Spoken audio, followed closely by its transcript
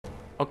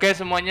Oke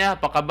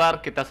semuanya, apa kabar?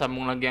 Kita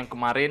sambung lagi yang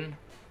kemarin.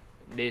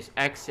 Deus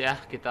Ex ya,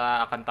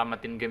 kita akan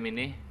tamatin game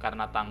ini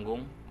karena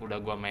tanggung, udah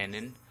gua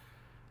mainin.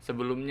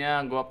 Sebelumnya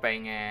gua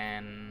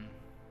pengen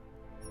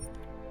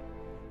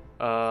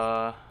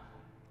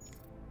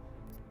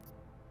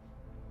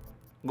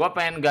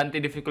ganti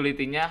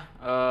difficulty-nya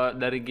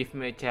dari give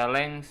me a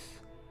challenge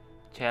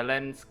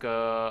ke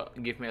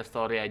give me a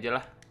story aja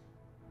lah.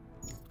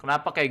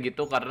 Kenapa kayak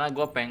gitu? Karena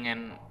gue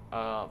pengen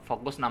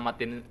fokus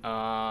namatin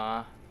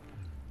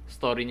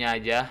story-nya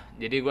aja.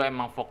 Jadi gue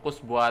emang fokus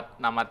buat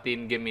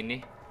namatin game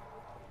ini.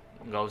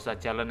 Nggak usah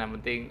challenge, yang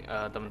penting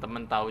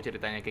temen-temen tahu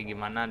ceritanya kayak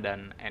gimana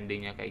dan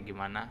endingnya kayak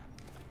gimana.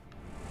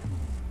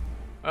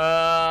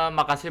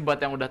 Makasih buat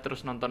yang udah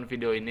terus nonton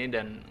video ini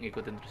dan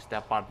ngikutin terus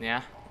setiap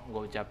partnya.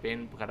 Gue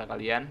ucapin kepada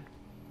kalian.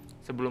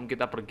 Sebelum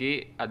kita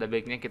pergi, ada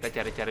baiknya kita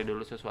cari-cari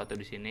dulu sesuatu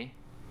di sini,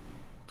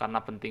 karena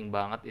penting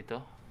banget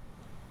itu.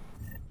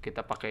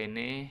 Kita pakai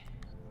ini.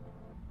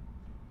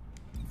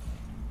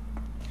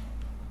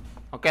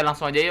 Oke,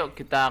 langsung aja yuk,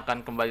 kita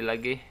akan kembali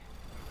lagi.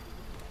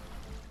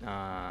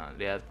 Nah,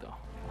 lihat tuh.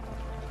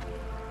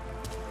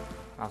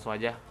 Langsung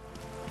aja.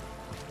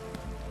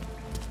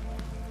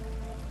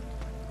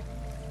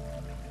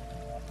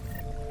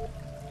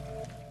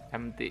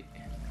 Empty.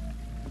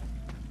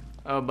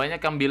 Banyak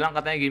yang bilang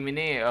katanya game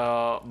ini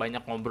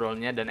banyak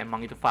ngobrolnya, dan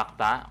emang itu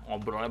fakta,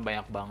 ngobrolnya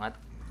banyak banget.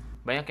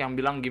 Banyak yang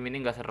bilang game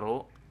ini nggak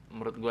seru.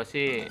 Menurut gua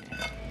sih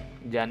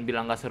jangan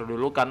bilang nggak seru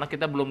dulu, karena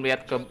kita belum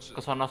lihat ke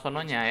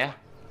sono-sononya ya.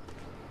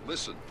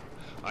 Listen,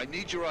 I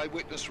need your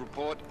eyewitness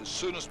report as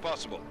soon as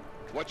possible.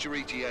 What's your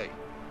ETA?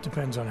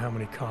 Depends on how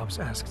many cops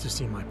ask to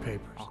see my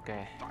papers.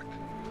 Oke.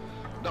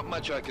 Not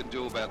much I can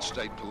do about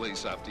state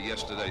police after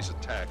yesterday's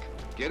attack.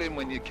 Get in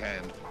when you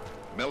can.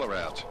 Miller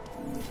out.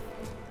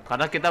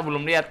 Karena kita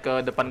belum lihat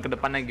ke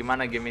depannya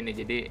gimana game ini,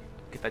 jadi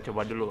kita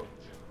coba dulu.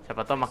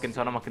 Siapa tahu makin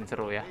sono makin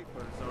seru ya.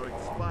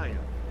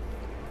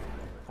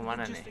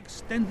 Kemana nih?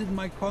 Extended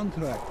my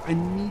contract. I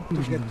need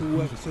to get to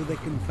work so they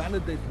can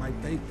validate my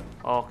data.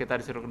 Oh, kita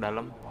disuruh ke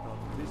dalam.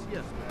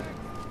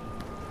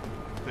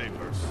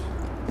 Papers.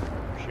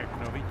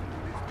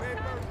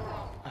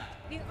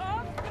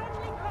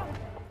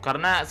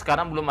 Karena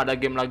sekarang belum ada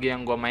game lagi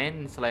yang gua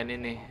main selain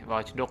ini.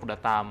 Watch Dogs udah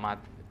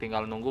tamat.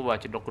 Tinggal nunggu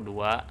Watch Dogs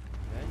kedua.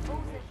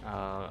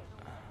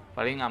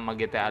 Paling sama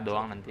GTA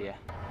doang nanti ya.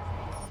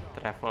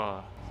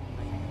 Travel.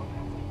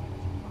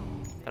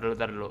 Tar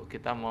dulu,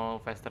 kita mau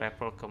fast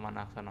travel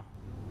kemana sana?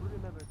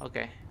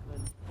 Oke.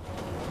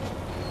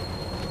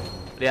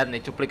 Lihat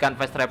nih, cuplikan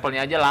fast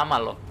travelnya aja lama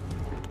loh.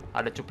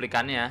 Ada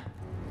cuplikannya,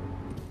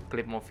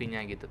 klip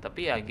movie-nya gitu.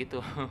 Tapi ya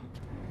gitu.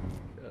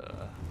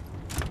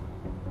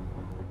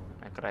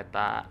 Naik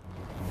kereta.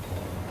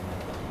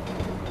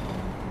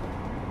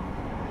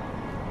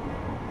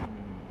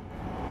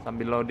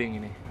 Sambil loading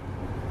ini.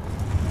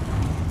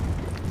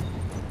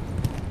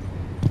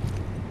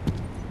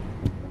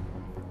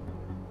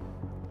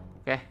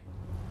 Oke,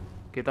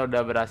 kita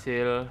udah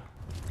berhasil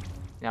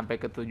nyampe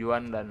ke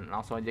tujuan dan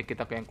langsung aja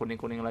kita ke yang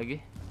kuning-kuning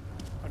lagi.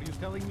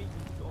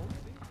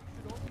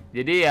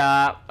 Jadi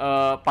ya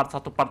part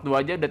 1 part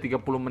 2 aja udah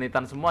 30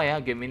 menitan semua ya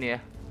game ini ya.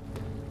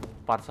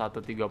 Part 1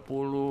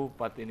 30,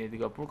 part ini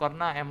 30,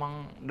 karena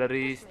emang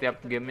dari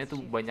setiap gamenya tuh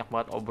banyak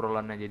banget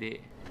obrolannya,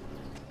 jadi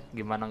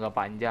gimana nggak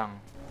panjang.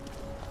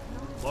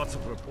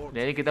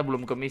 Jadi kita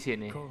belum ke misi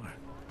nih.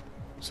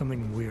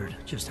 Something weird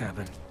just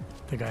happened.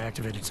 Think I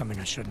activated something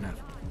I shouldn't have.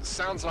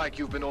 Sounds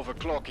like you've been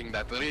overclocking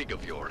that rig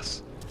of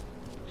yours.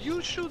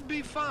 You should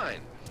be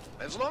fine,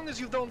 as long as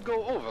you don't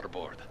go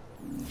overboard.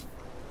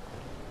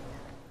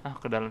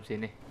 Ke dalam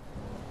sini.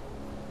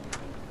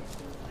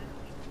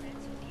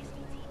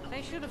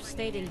 They should have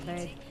stayed in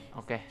bed.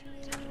 Oke.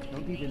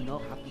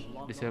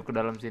 Disuruh ke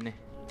dalam sini.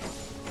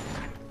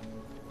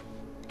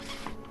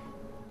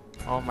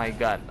 Oh my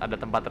god, ada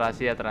tempat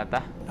rahasia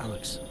ternyata.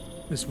 Alex,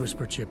 this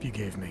whisper chip you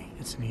gave me,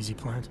 it's an easy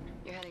plant?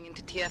 You're heading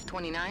into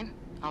TF-29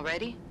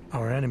 already?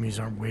 Our enemies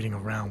aren't waiting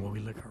around while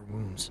we lick our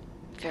wounds.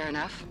 Fair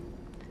enough.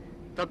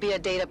 There'll be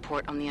a data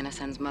port on the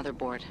NSN's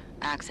motherboard.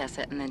 Access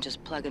it and then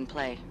just plug and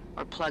play.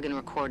 Or plug and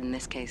record in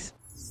this case.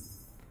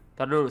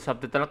 Ntar dulu,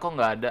 subtitle kok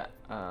nggak ada?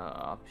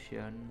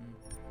 Option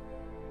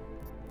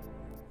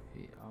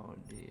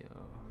audio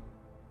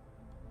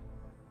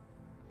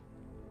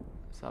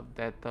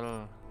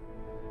subtitle.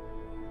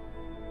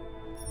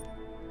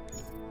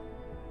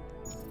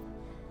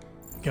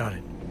 Got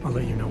it. I'll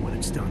let you know when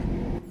it's done.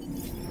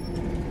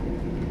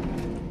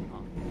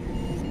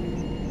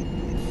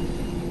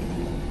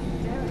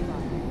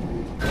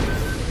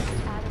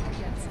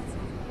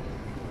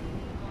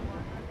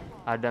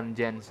 Adam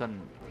Jensen.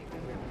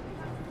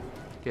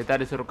 Kita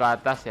disuruh ke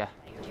atas ya.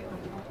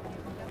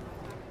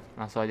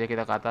 Langsung aja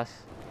kita ke atas.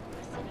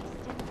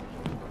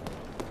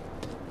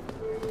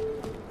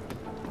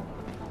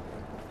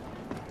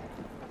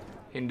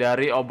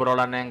 Hindari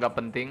obrolan yang nggak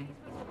penting.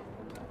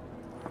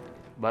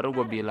 Baru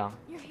gue bilang.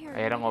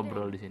 Akhirnya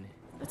ngobrol di sini.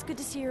 It's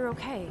good to see you're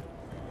okay.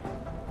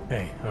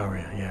 Hey,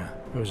 Aria, yeah,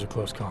 it was a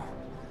close call.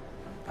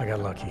 I got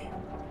lucky.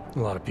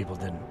 A lot of people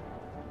didn't.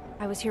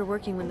 I was here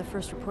working when the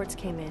first reports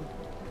came in.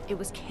 It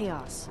was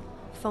chaos.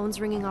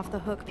 Phones ringing off the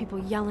hook, people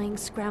yelling,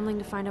 scrambling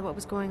to find out what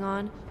was going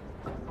on.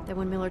 Then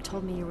when Miller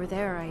told me you were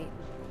there,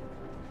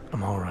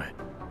 I'm all right.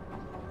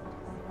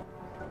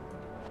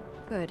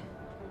 Good.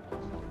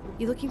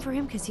 You looking for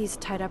him? Because he's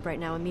tied up right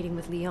now, a meeting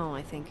with Leon,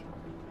 I think.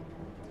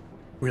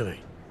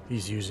 Really?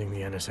 He's using the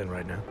NSN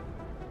right now?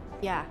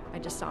 Yeah, I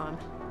just saw him.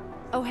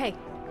 Oh, hey,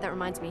 that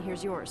reminds me,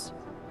 here's yours.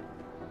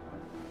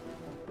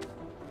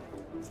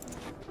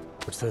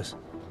 What's this?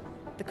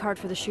 The card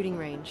for the shooting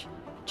range.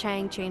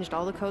 Chang changed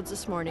all the codes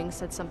this morning,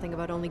 said something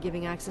about only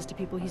giving access to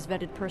people he's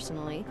vetted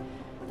personally.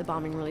 The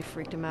bombing really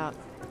freaked him out.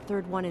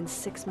 Third one in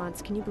 6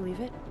 months, can you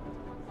believe it?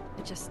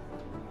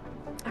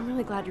 I'm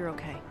really glad you're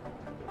okay.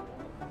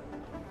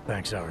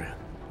 Thanks, Arya.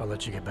 I'll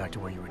let you get back to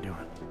what you were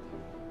doing.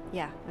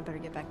 Yeah, I better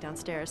get back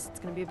downstairs. It's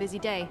gonna be a busy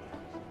day.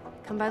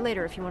 Come by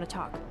later if you want to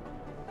talk.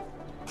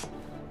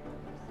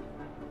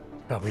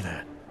 Copy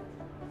that.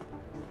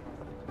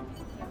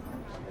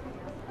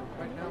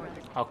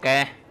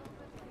 Oke.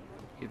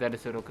 Kita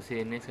disuruh ke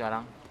sini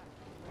sekarang.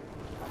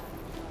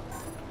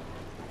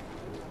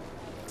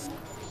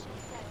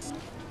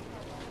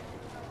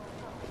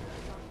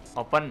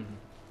 Open.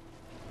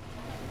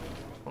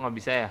 Kok nggak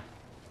bisa ya?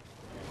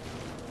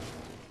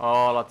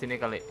 Oh, lewat sini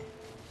kali.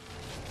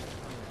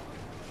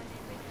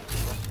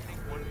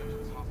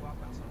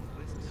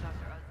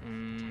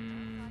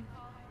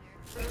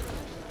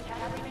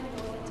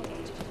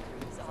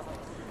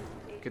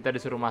 Kita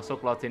disuruh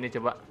masuk lewat sini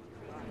coba.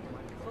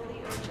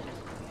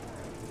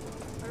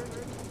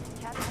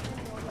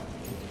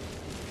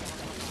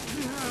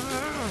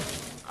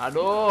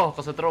 Aduh,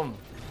 kesetrum.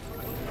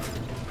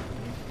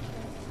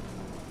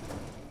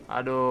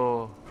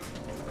 Aduh.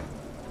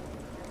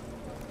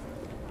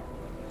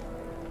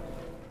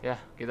 Ya,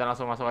 kita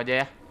langsung masuk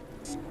aja ya.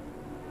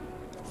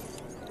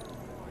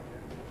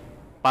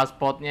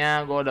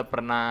 Pasportnya gue udah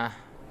pernah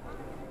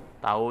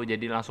tahu,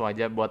 jadi langsung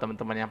aja buat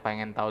teman-teman yang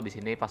pengen tahu di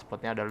sini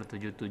pasportnya adalah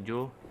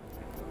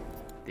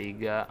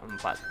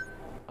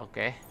 7734.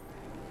 Oke.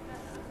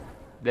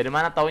 Dari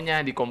mana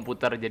taunya? Di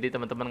komputer. Jadi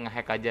teman-teman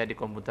ngehack aja di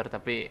komputer,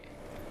 tapi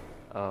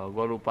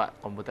gue lupa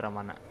komputer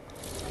mana.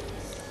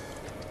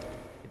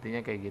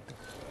 Intinya kayak gitu.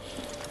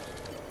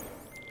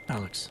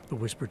 Alex, the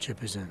whisper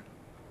chip is in.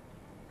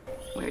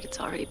 Weird, it's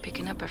already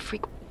picking up a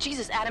freak.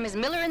 Jesus, Adam, is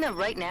Miller in there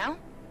right now?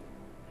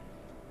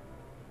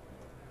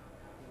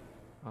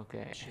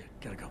 Oke. Shit,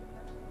 gotta go.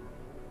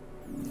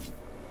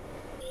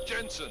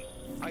 Jensen,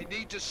 I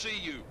need to see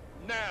you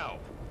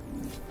now.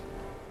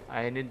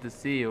 I need to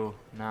see you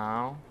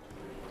now.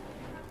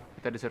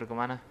 Kita disuruh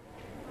kemana?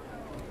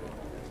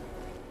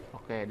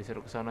 Oke, disuruh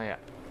ke sana ya.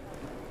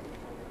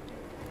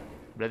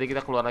 Berarti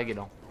kita keluar lagi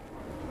dong.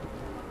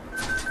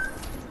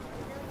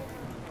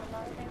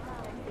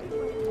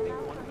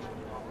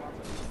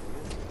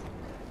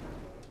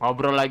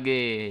 Ngobrol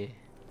lagi.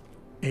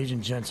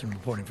 Agent Jensen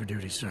reporting for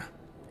duty, sir.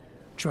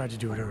 Tried to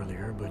do it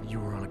earlier, but you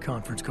were on a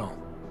conference call.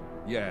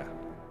 Yeah,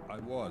 I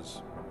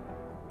was.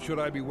 Should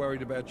I be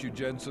worried about you,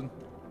 Jensen?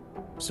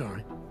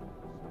 Sorry.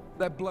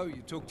 That blow you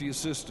took to your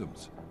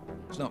systems.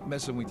 It's not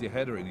messing with your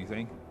head or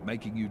anything,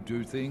 making you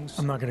do things.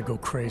 I'm not gonna go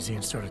crazy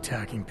and start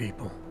attacking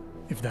people,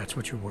 if that's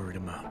what you're worried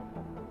about.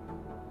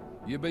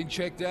 You've been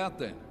checked out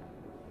then.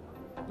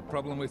 The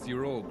problem with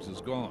your orbs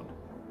is gone.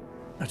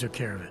 I took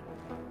care of it.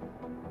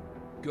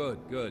 Good,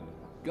 good.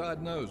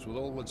 God knows with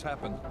all that's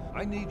happened,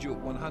 I need you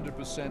at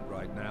 100%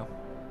 right now.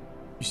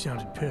 You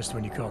sounded pissed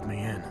when you called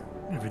me in.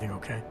 Everything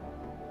okay?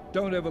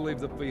 Don't ever leave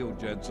the field,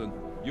 Jensen.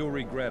 You'll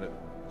regret it.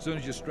 As soon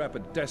as you strap a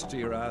desk to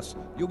your ass,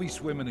 you'll be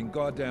swimming in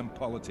goddamn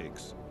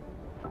politics.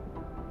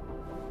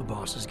 The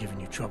boss is giving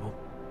you trouble.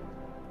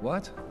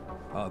 What?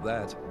 Oh,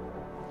 that.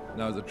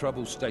 No, the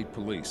trouble's state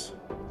police.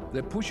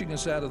 They're pushing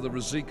us out of the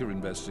Ruzicka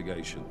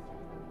investigation.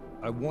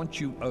 I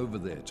want you over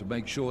there to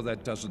make sure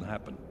that doesn't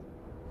happen.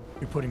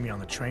 You're putting me on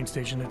the train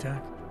station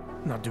attack?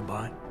 Not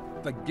Dubai?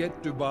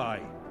 Forget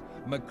Dubai.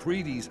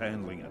 McCready's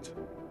handling it.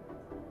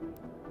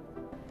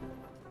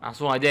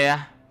 Langsung aja ya.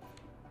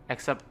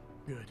 Accept.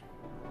 Good.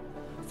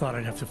 Thought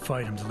I'd have to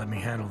fight him to let me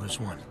handle this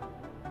one.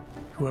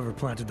 Whoever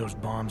planted those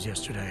bombs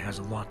yesterday has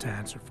a lot to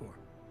answer for.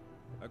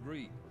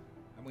 Agreed.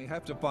 And we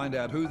have to find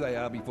out who they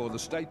are before the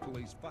state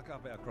police fuck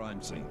up our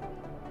crime scene.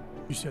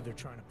 You said they're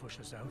trying to push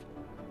us out?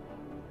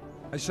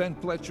 I sent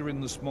Fletcher in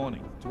this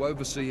morning to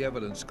oversee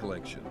evidence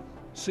collection.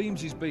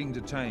 Seems he's being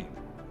detained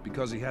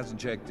because he hasn't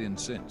checked in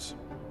since.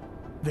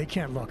 They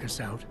can't lock us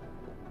out.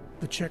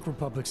 The Czech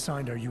Republic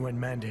signed our UN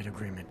mandate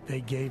agreement.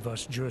 They gave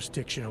us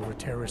jurisdiction over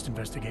terrorist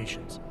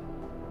investigations.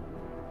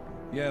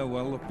 Yeah,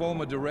 well, the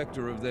former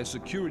director of their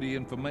security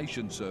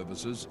information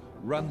services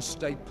runs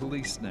state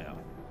police now.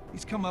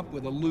 He's come up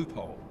with a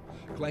loophole,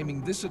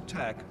 claiming this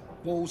attack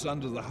falls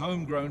under the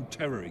homegrown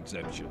terror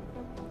exemption.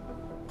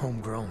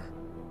 Homegrown?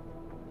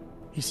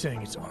 He's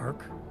saying it's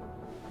ARC?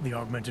 The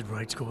Augmented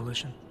Rights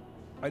Coalition?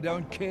 I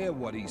don't care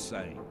what he's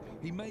saying.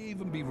 He may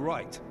even be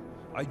right.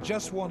 I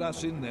just want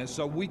us in there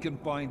so we can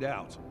find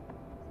out.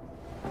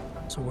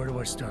 So where do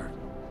I start?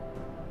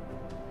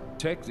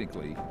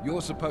 Technically,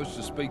 you're supposed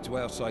to speak to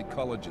our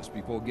psychologist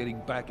before getting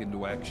back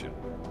into action.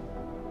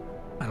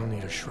 I don't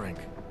need a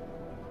shrink.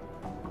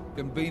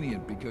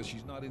 Convenient because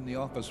she's not in the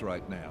office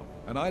right now,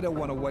 and I don't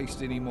want to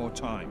waste any more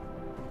time.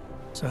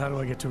 So how do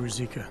I get to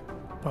Ruzicka?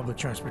 Public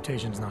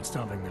transportation's not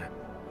stopping there.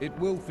 It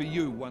will for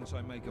you once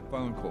I make a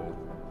phone call.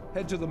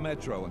 Head to the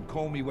metro and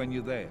call me when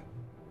you're there.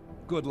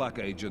 Good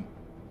luck, Agent.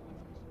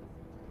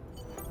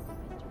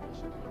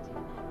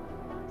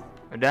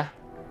 Udah.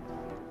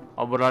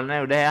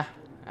 Obrolannya udah ya.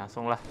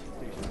 Langsung lah.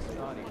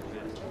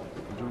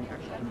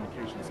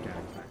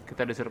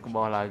 Kita disuruh ke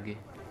bawah lagi.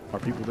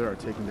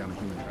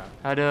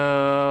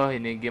 Aduh,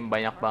 ini game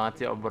banyak banget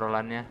sih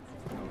obrolannya.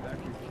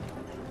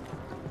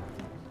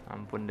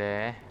 Ampun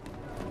deh.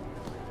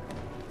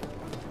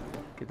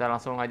 Kita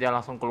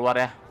langsung keluar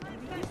ya.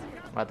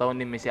 Nggak tahu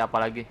nih misi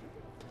apa lagi.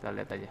 Kita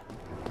lihat aja.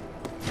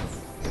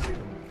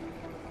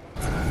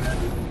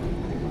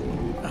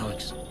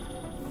 Alex,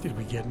 did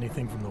we get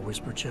anything from the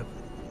whisper chip?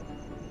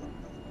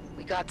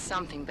 We got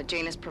something, but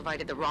Jane has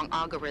provided the wrong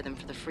algorithm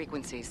for the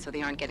frequencies, so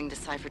they aren't getting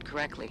deciphered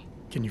correctly.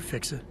 Can you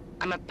fix it?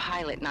 I'm a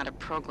pilot, not a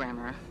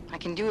programmer.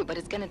 I can do it, but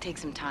it's gonna take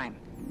some time.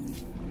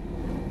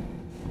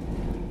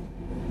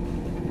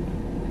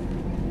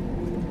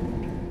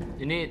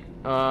 Ini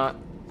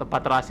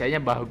tempat rahasianya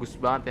bagus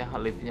banget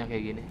ya, liftnya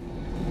kayak gini.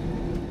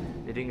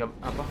 Jadi nggak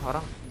apa,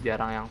 orang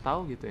jarang yang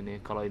tahu gitu ini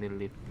kalau ini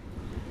lift.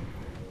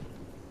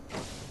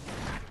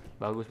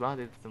 Bagus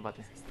banget itu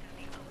tempatnya.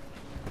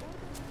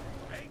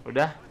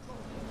 Udah.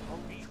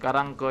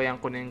 Sekarang ke yang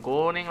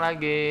kuning-kuning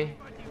lagi.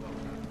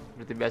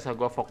 Seperti biasa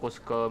gue fokus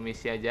ke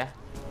misi aja.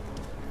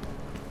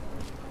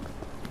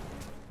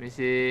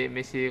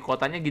 Misi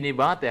kotanya gini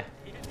banget ya.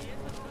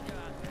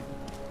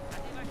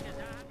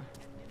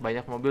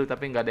 Banyak mobil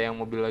tapi nggak ada yang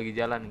mobil lagi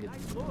jalan gitu.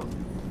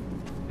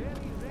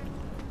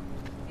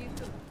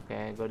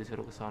 Oke, gue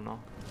disuruh ke sono.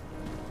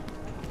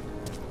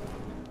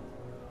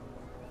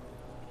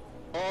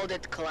 Hold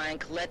it,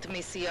 Clank. Let me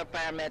see your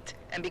permit,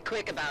 and be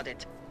quick about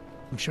it.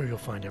 I'm sure you'll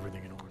find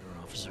everything in order,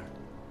 officer.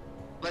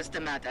 What's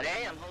the matter,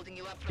 eh? I'm holding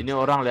you up from... Ini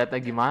orang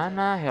lihatnya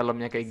gimana?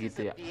 Helmnya kayak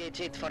gitu ya.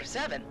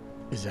 BH847.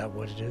 Is that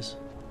what it is?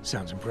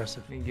 Sounds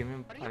impressive. Ini game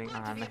yang Are you paling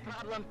going to be aneh. a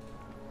problem?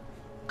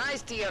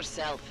 Eyes to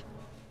yourself.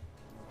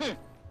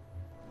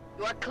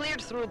 You are cleared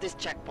through this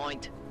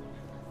checkpoint.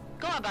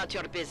 Go about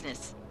your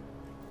business.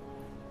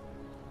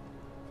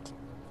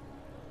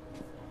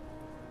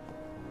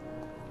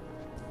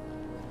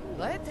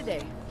 Glad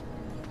today.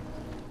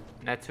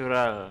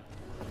 Natural.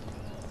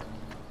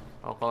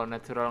 Oh, kalau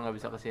natural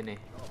nggak bisa ke sini.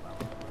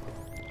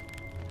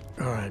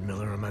 All right,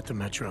 Miller, I'm at the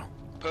metro.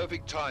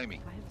 Perfect timing.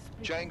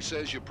 Chang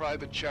says your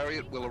private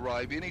chariot will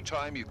arrive any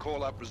time you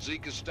call up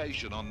Ruzicka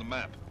Station on the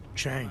map.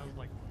 Chang,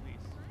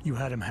 you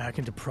had him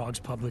hack into Prague's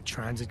public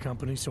transit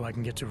company so I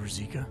can get to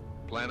Ruzicka?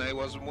 Plan A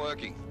wasn't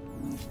working.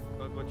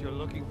 But what you're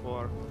looking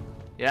for...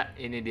 Ya,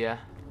 ini dia.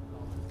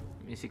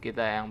 Misi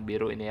kita yang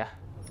biru ini ya.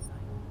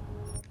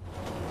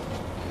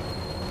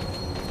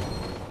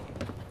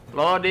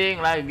 Loading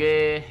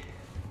lagi.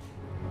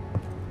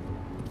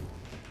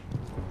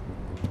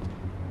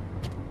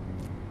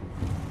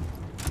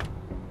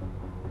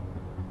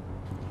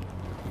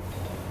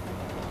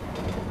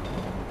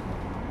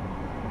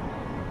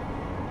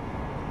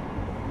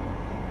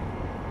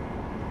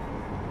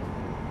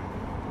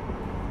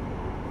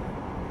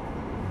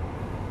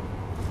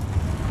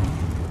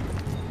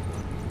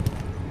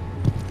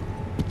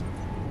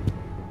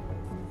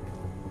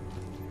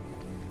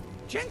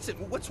 Jensen,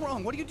 what's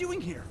wrong? What are you doing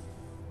here?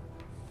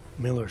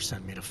 Miller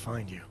sent me to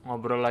find you.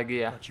 Ngobrol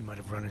lagi ya. Thought you might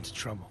have run into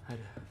trouble.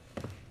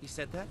 He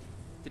said that?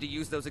 Did he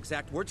use those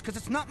exact words? Because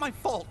it's not my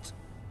fault!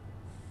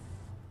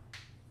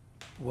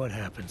 What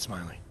happened,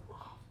 Smiley?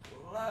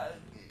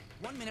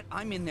 1 minute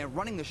I'm in there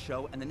running the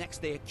show, and the next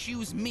they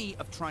accuse me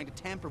of trying to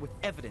tamper with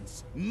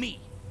evidence.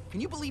 Me! Can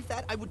you believe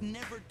that? I would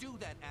never do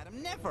that, Adam.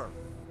 Never!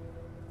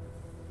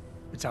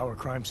 It's our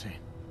crime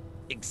scene.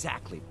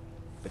 Exactly.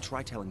 But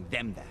try telling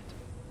them that.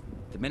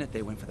 The minute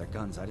they went for their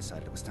guns, I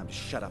decided it was time to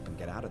shut up and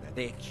get out of there.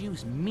 They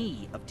accuse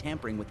me of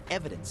tampering with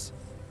evidence.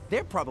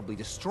 They're probably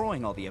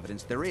destroying all the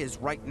evidence there is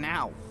right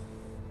now.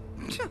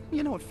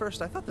 You know, at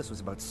first I thought this was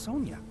about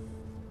Sonia.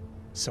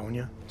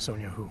 Sonia?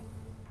 Sonia who?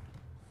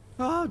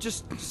 Oh,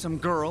 just some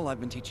girl I've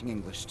been teaching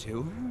English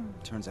to.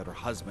 Turns out her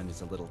husband is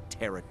a little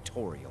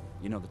territorial.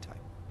 You know the type.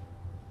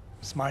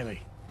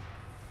 Smiley.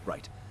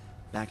 Right.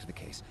 Back to the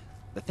case.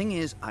 The thing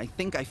is, I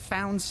think I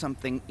found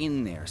something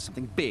in there,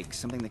 something big,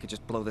 something that could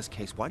just blow this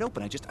case wide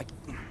open. I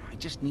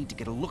just need to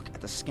get a look at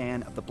the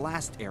scan of the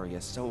blast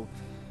area, so...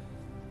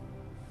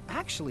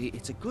 Actually,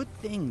 it's a good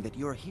thing that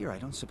you're here. I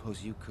don't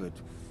suppose you could...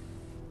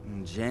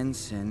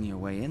 Jensen your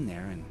way in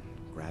there and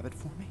grab it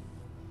for me?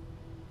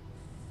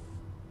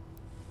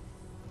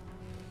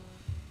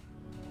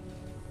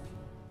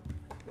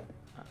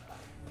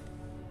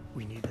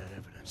 We need that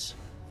evidence.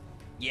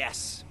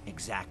 Yes,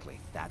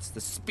 exactly. That's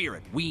the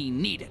spirit. We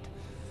need it.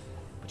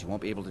 But you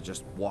won't be able to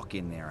just walk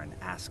in there and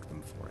ask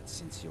them for it,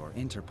 since you're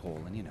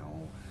Interpol and, you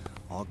know,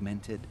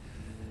 augmented.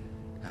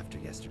 After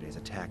yesterday's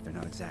attack, they're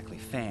not exactly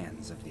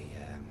fans of the,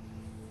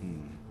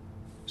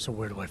 So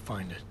where do I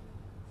find it?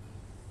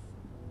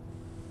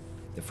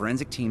 The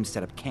forensic team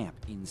set up camp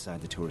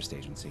inside the tourist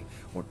agency,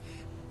 or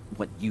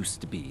what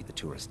used to be the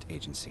tourist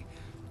agency.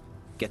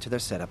 Get to their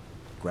setup,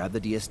 grab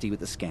the DSD with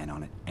the scan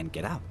on it, and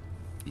get out.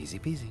 Easy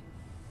peasy.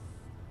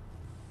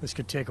 This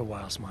could take a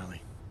while,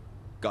 Smiley.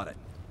 Got it.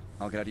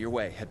 I'll get out of your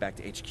way, head back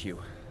to HQ.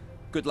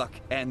 Good luck,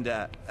 and,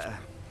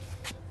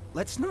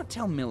 let's not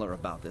tell Miller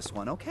about this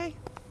one, okay?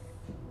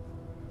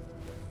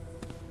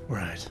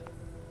 Right.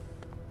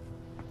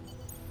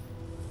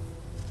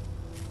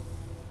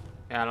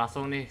 Ya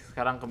langsung nih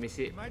sekarang ke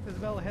misi. Might as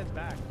well head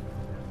back.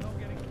 There's no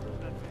getting through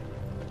that way.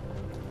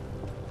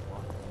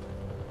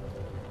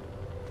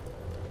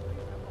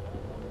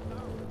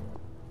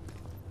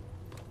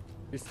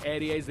 This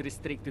area is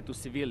restricted to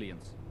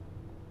civilians.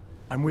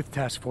 I'm with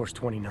Task Force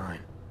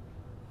 29.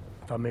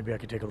 Thought maybe I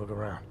could take a look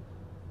around.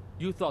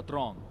 You thought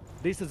wrong.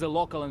 This is a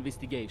local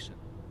investigation.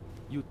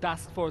 You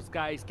task force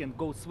guys can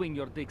go swing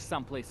your dick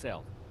someplace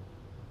else.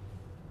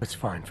 That's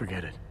fine,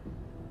 forget it.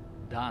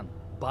 Done.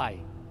 Bye.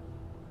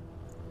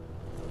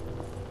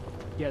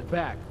 Get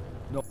back.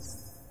 No.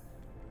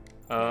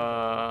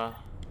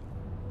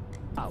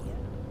 Out.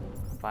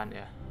 Apaan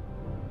ya?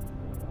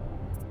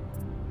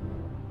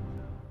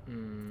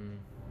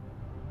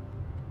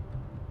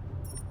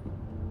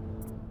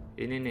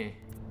 Ini nih.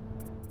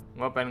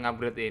 Gua pengen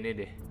ngupgrade ini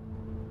deh.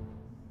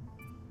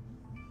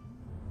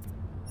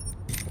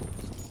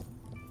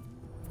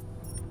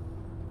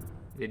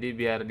 Jadi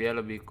biar dia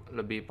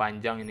lebih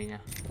panjang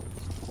ininya.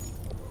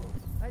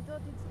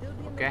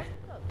 Oke.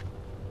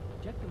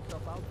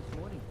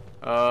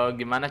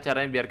 Gimana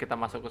caranya biar kita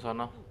masuk ke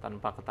sono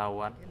tanpa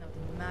ketahuan?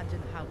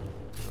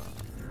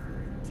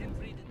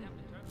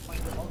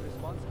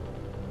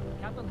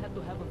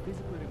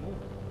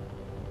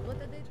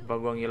 Coba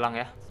gua ngilang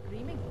ya.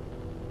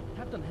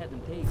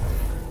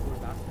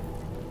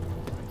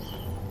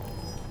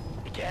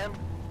 Again?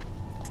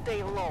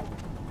 Stay low.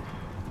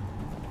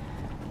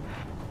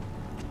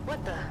 What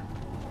the?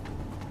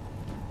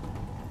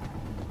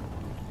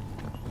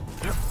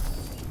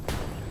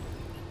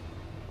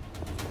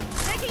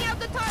 Taking out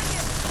the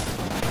target!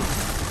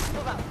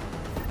 Move out.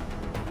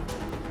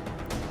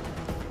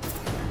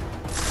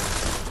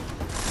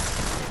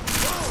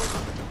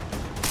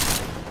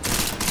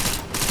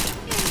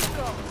 In you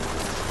go.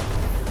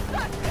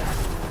 Gotcha.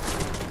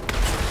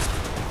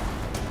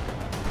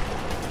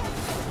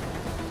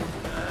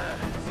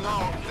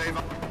 No, they've...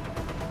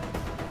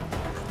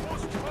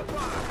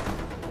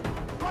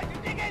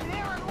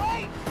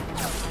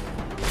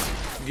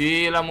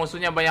 Gila,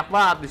 musuhnya banyak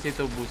banget di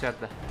situ, buset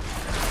dah.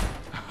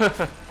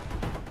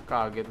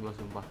 Kaget gua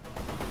sumpah.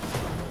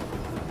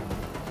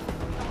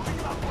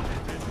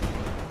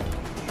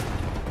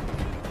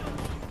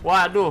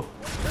 Waduh.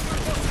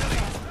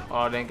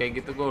 Oh, ada yang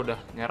kayak gitu gua udah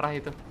nyerah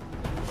itu.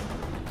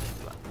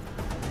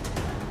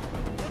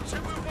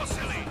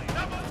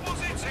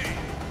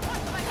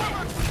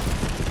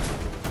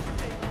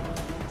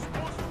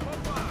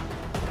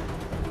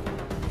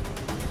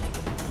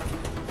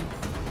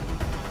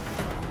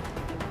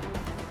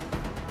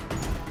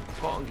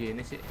 Kok gini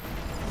sih?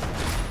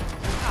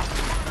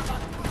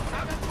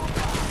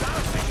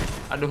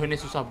 Aduh, ini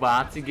susah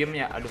banget sih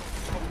gamenya. Aduh,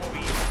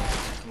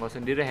 nggak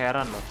sendiri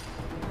heran loh.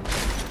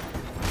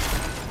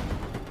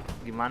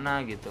 Gimana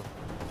gitu?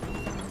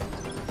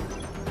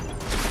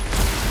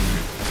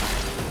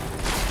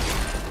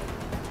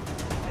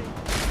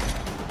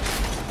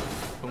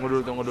 Tunggu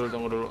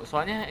dulu.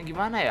 Soalnya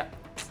gimana ya?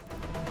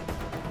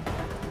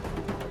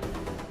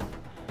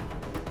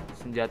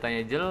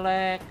 Senjatanya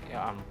jelek,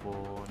 ya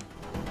ampun.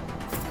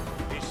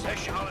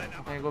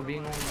 Kayak gue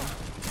bingung.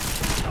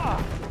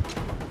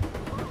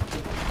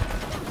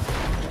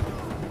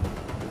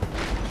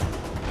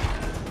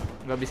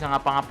 Nggak bisa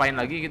ngapa-ngapain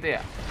lagi gitu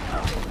ya?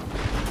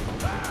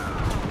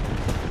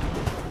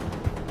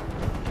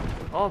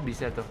 Oh,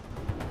 bisa tuh.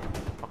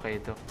 Pakai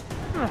itu.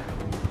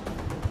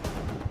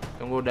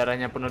 Tunggu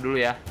udaranya penuh dulu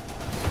ya.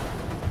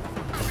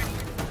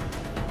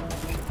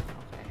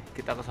 Oke,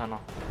 kita ke sana.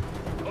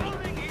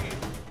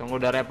 Tunggu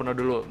udaranya penuh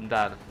dulu,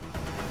 bentar.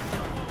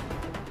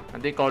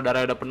 Nanti kalau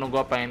darah udah penuh,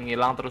 gue pengen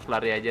ngilang terus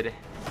lari aja deh.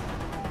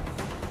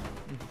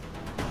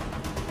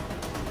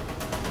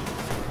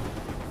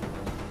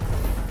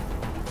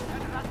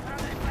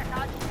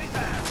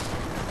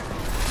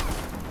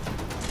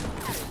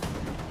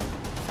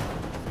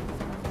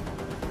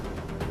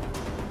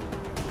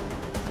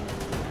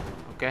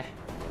 Oke.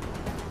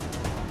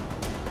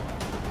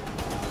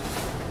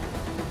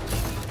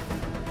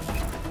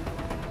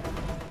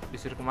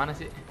 Disuruh kemana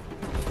sih?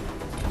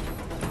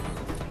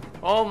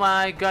 Oh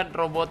my god,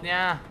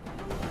 robotnya.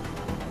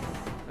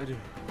 Aduh.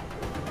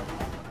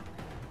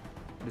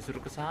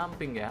 Disuruh ke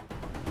samping ya.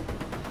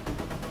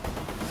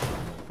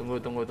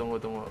 Tunggu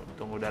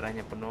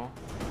darahnya penuh.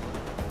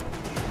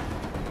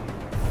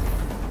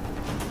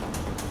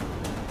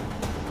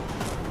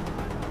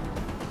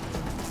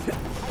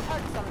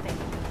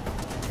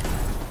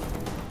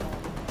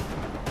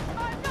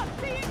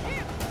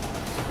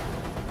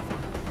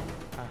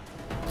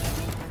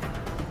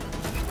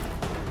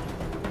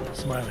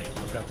 Smiley,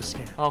 I've got the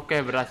scan.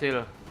 Oke,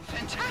 berhasil.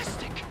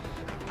 Fantastic!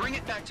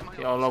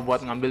 Ya Allah,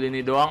 buat ngambil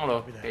ini doang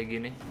loh, kayak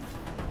gini.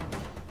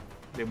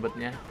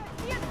 Ribetnya.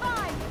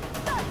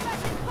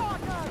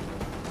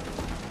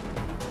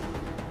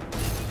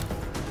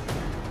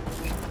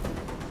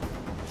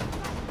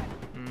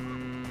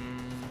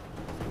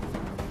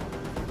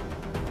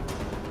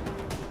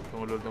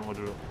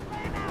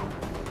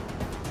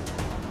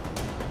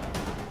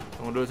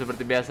 Tunggu dulu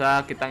seperti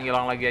biasa, kita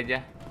ngilang lagi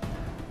aja.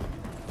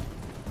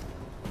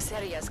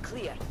 Areas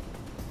clear.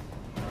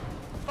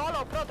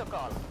 Follow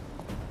protocol.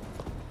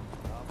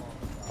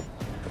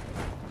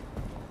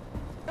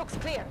 Looks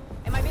clear.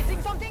 Am I missing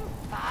something?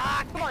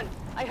 Ah, come on.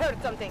 I heard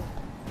something.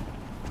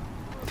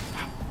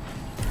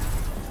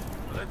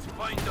 Let's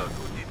find out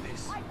who did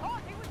this. I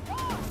thought it was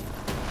gone.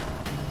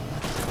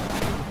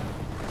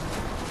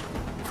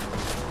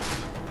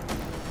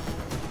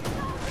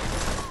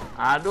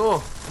 Aduh.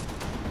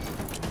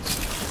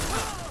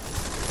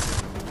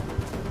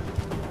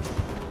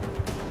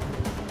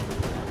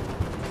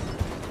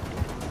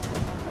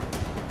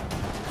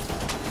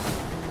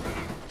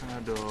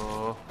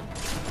 Aduh.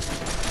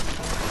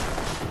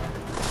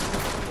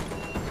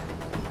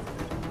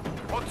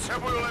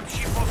 Potrzebuję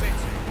lepszej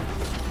pozycji.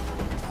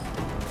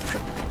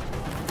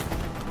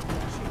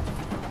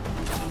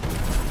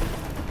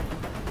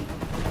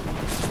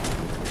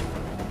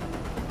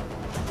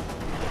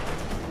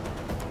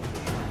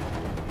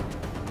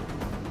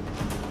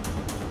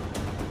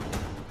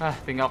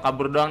 Tinggal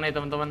kabur doang nih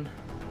teman-teman.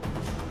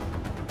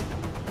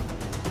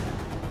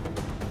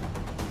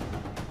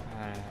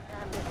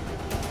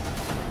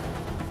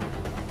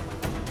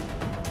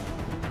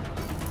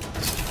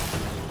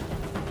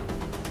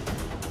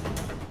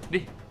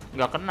 Dih,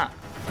 nggak kena.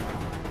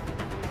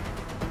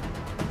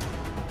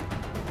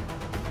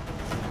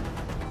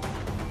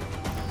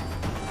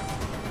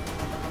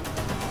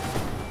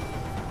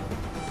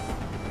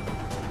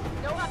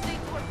 No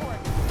update to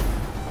report.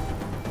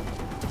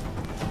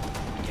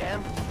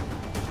 Damn.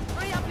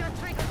 Hurry up your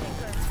trigger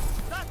finger.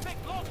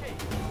 Suspect located.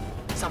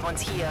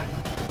 Someone's here.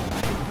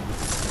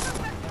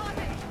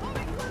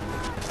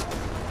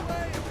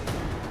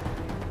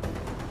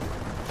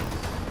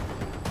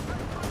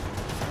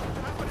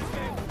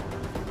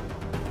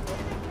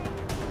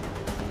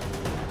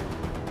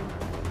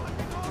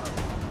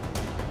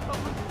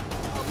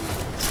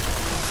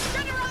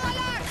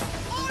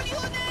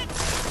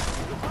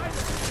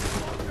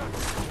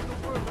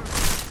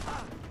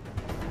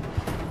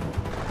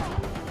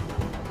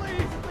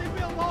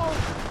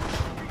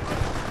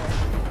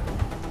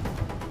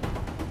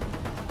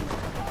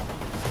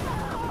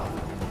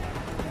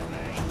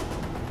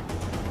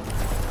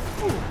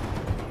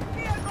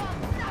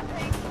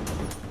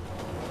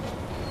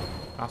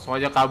 Langsung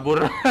aja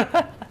kabur.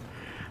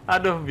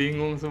 Aduh,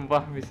 bingung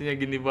sumpah, misinya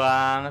gini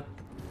banget.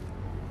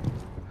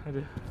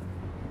 Aduh.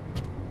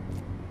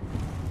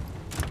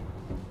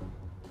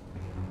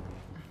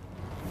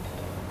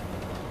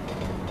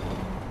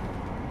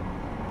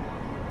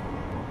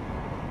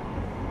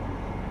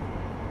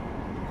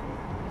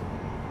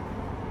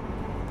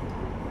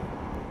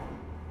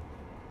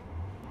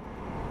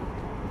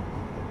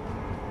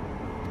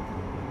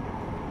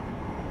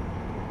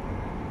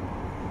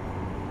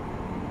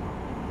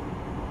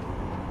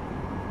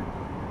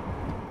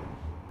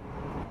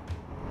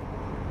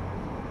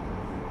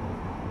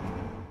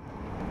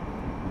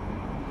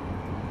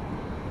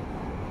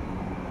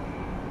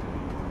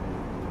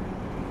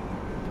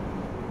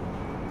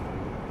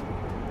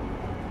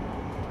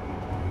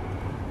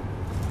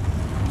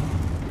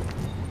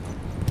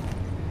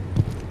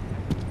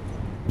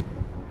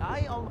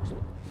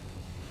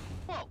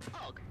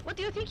 What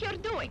do you think you're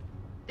doing?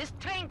 This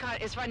train car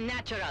is for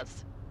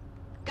naturals.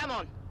 Come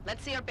on,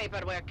 let's see your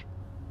paperwork.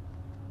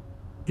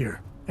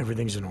 Here,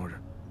 everything's in order.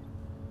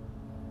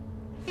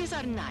 These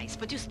are nice,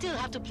 but you still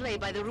have to play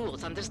by the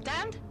rules,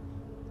 understand?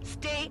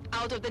 Stay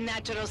out of the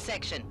natural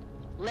section.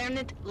 Learn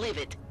it, live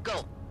it.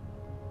 Go.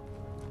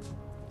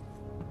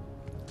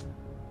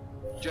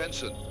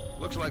 Jensen,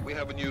 looks like we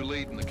have a new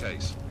lead in the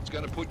case. It's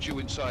going to put you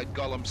inside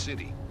Gollum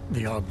City.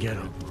 The Og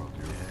Ghetto.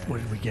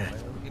 What did we get?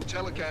 In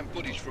telecam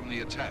footage from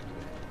the attack.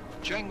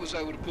 Chang was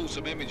able to pull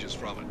some images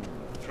from it.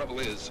 Trouble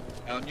is,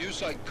 our new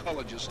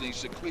psychologist needs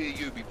to clear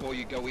you before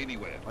you go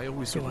anywhere.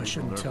 So I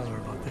shouldn't tell her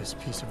about this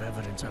piece of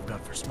evidence I've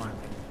got for Smiley.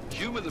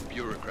 Humor the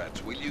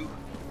bureaucrats, will you?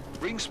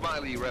 Bring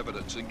Smiley your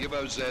evidence and give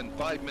Ozen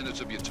 5 minutes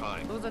of your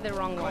time. Those are the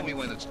wrong Call ones. me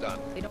when it's done.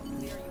 They don't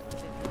clear you.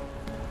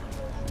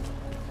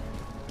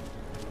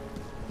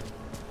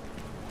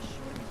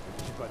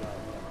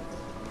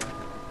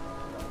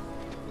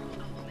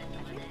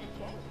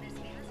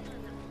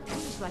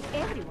 Seems like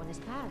everyone is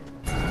patterned.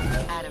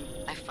 Adam,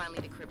 I finally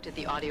decrypted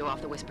the audio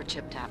off the Whisper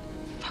chip tap.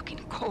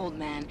 Fucking cold,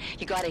 man.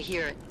 You gotta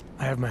hear it.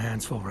 I have my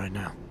hands full right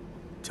now.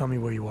 Tell me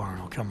where you are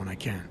and I'll come when I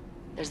can.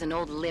 There's an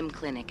old limb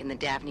clinic in the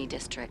Daphne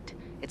district.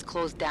 It's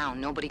closed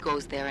down. Nobody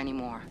goes there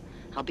anymore.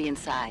 I'll be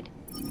inside.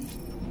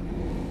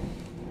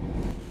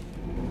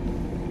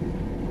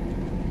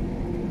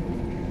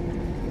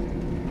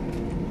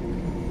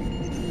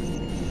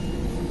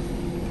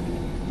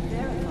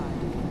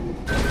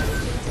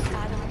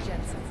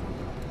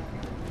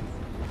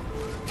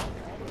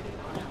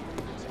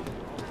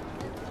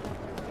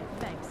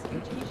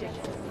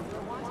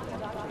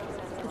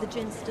 the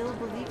Jinn still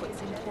believe what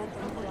seemed told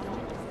people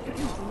don't? We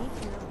need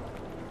to know.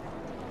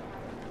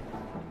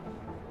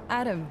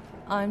 Adam,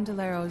 I'm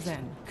Delero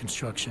Zen.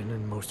 Construction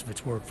and most of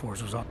its workforce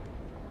was up.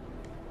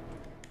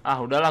 Ah,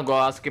 udahlah,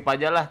 gua skip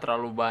aja lah,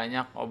 terlalu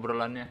banyak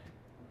obrolannya.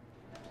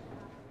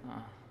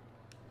 Nah.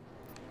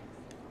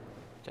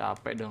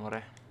 Capek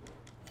dengernya.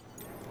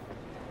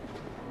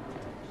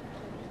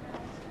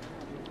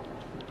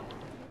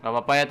 Gak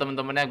apa-apa ya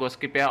temen-temennya, gue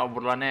skip ya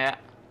obrolannya ya.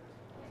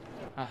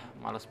 Ah,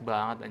 males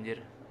banget anjir.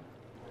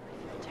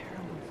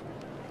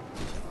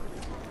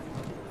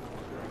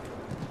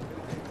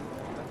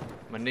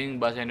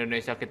 Mending bahasa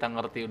Indonesia kita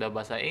ngerti, udah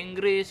bahasa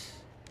Inggris.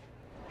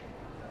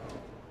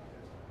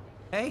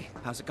 Hey,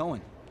 how's it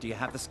going? Do you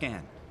have the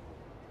scan?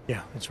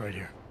 Yeah, it's right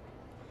here.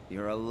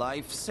 You're a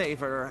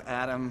lifesaver,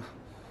 Adam.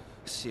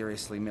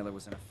 Seriously, Miller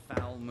was in a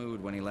foul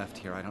mood when he left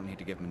here. I don't need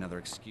to give him another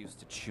excuse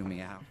to chew me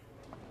out.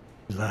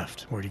 He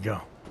left. Where'd he go?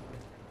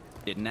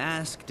 Didn't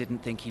ask, didn't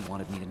think he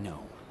wanted me to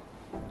know.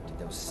 Did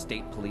those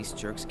state police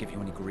jerks give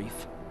you any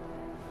grief?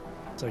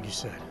 It's like you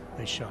said,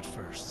 they shot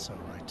first, so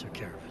I took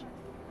care of it.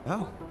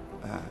 Oh,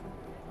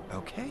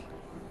 okay.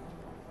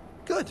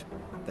 Good.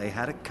 They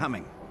had it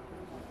coming.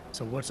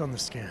 So what's on the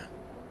scan?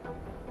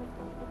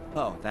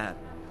 Oh, that.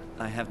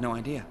 I have no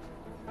idea.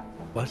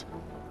 What?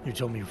 You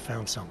told me you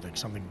found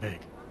something big.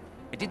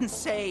 I didn't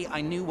say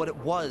I knew what it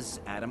was,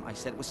 Adam. I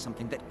said it was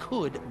something that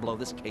could blow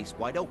this case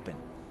wide open.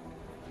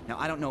 Now,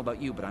 I don't know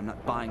about you, but I'm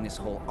not buying this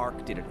whole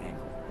Ark did it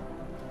angle.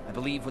 I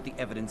believe what the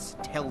evidence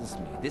tells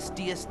me. This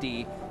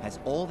DSD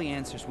has all the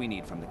answers we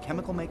need, from the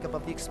chemical makeup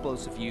of the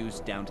explosive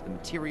used down to the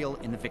material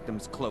in the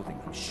victim's clothing.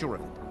 I'm sure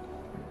of it.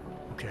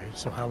 Okay,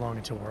 so how long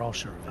until we're all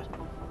sure of it?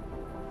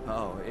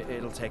 Oh,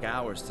 it'll take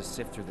hours to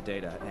sift through the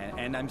data,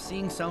 and I'm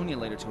seeing Sonia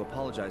later to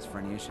apologize for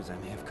any issues I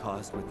may have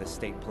caused with the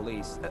state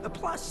police.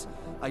 Plus,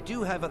 I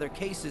do have other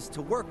cases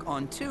to work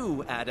on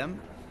too,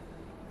 Adam.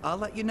 I'll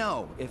let you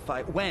know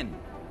when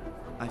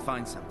I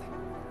find something.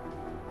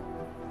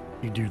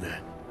 You do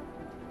that.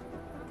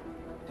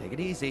 Take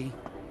it easy.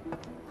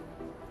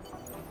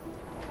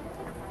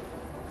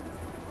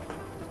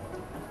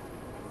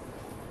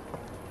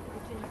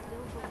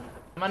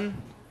 Teman,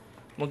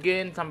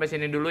 mungkin sampai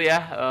sini dulu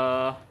ya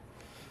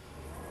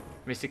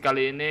misi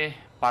kali ini,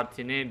 part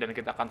sini, dan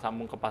kita akan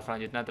sambung ke part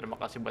selanjutnya. Terima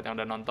kasih buat yang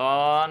udah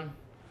nonton.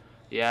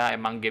 Ya,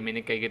 emang game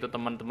ini kayak gitu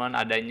teman-teman,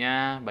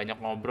 adanya banyak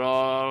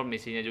ngobrol,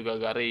 misinya juga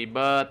agak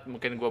ribet,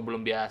 mungkin gue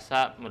belum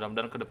biasa.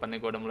 Mudah-mudahan kedepannya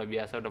gue udah mulai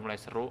biasa, udah mulai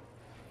seru.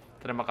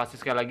 Terima kasih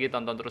sekali lagi,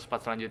 tonton terus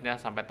part selanjutnya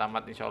sampai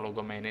tamat, insya Allah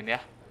gue mainin ya.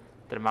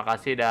 Terima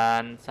kasih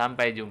dan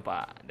sampai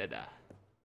jumpa, dadah.